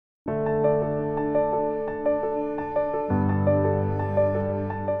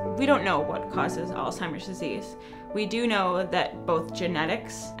We don't know what causes Alzheimer's disease. We do know that both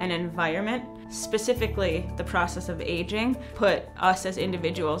genetics and environment, specifically the process of aging, put us as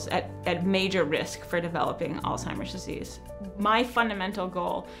individuals at major risk for developing Alzheimer's disease. My fundamental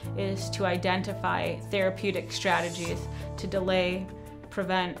goal is to identify therapeutic strategies to delay,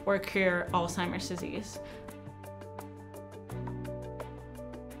 prevent, or cure Alzheimer's disease.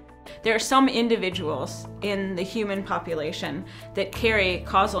 There are some individuals in the human population that carry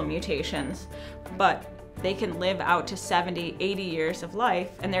causal mutations, but they can live out to 70, 80 years of life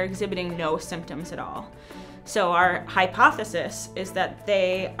and they're exhibiting no symptoms at all. So our hypothesis is that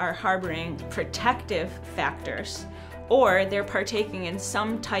they are harboring protective factors, or they're partaking in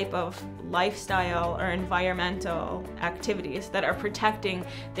some type of lifestyle or environmental activities that are protecting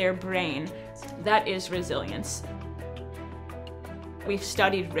their brain. That is resilience. We've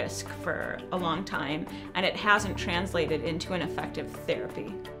studied risk for a long time, and it hasn't translated into an effective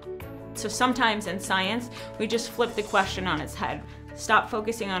therapy. So sometimes in science, we just flip the question on its head. Stop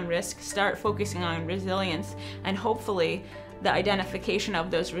focusing on risk, start focusing on resilience, and hopefully the identification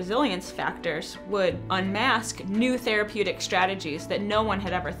of those resilience factors would unmask new therapeutic strategies that no one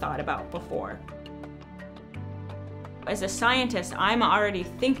had ever thought about before. As a scientist, I'm already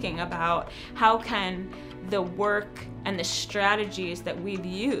thinking about how can the work and the strategies that we've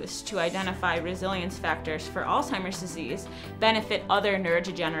used to identify resilience factors for Alzheimer's disease benefit other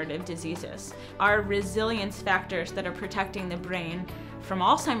neurodegenerative diseases. Are resilience factors that are protecting the brain from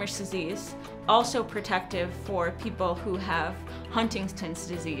Alzheimer's disease also protective for people who have Huntington's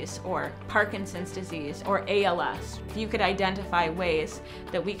disease or Parkinson's disease or ALS? If you could identify ways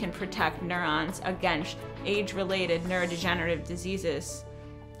that we can protect neurons against age-related neurodegenerative diseases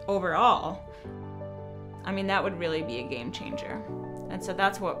overall, I mean, that would really be a game changer. And so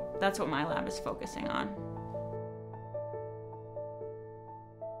that's what my lab is focusing on.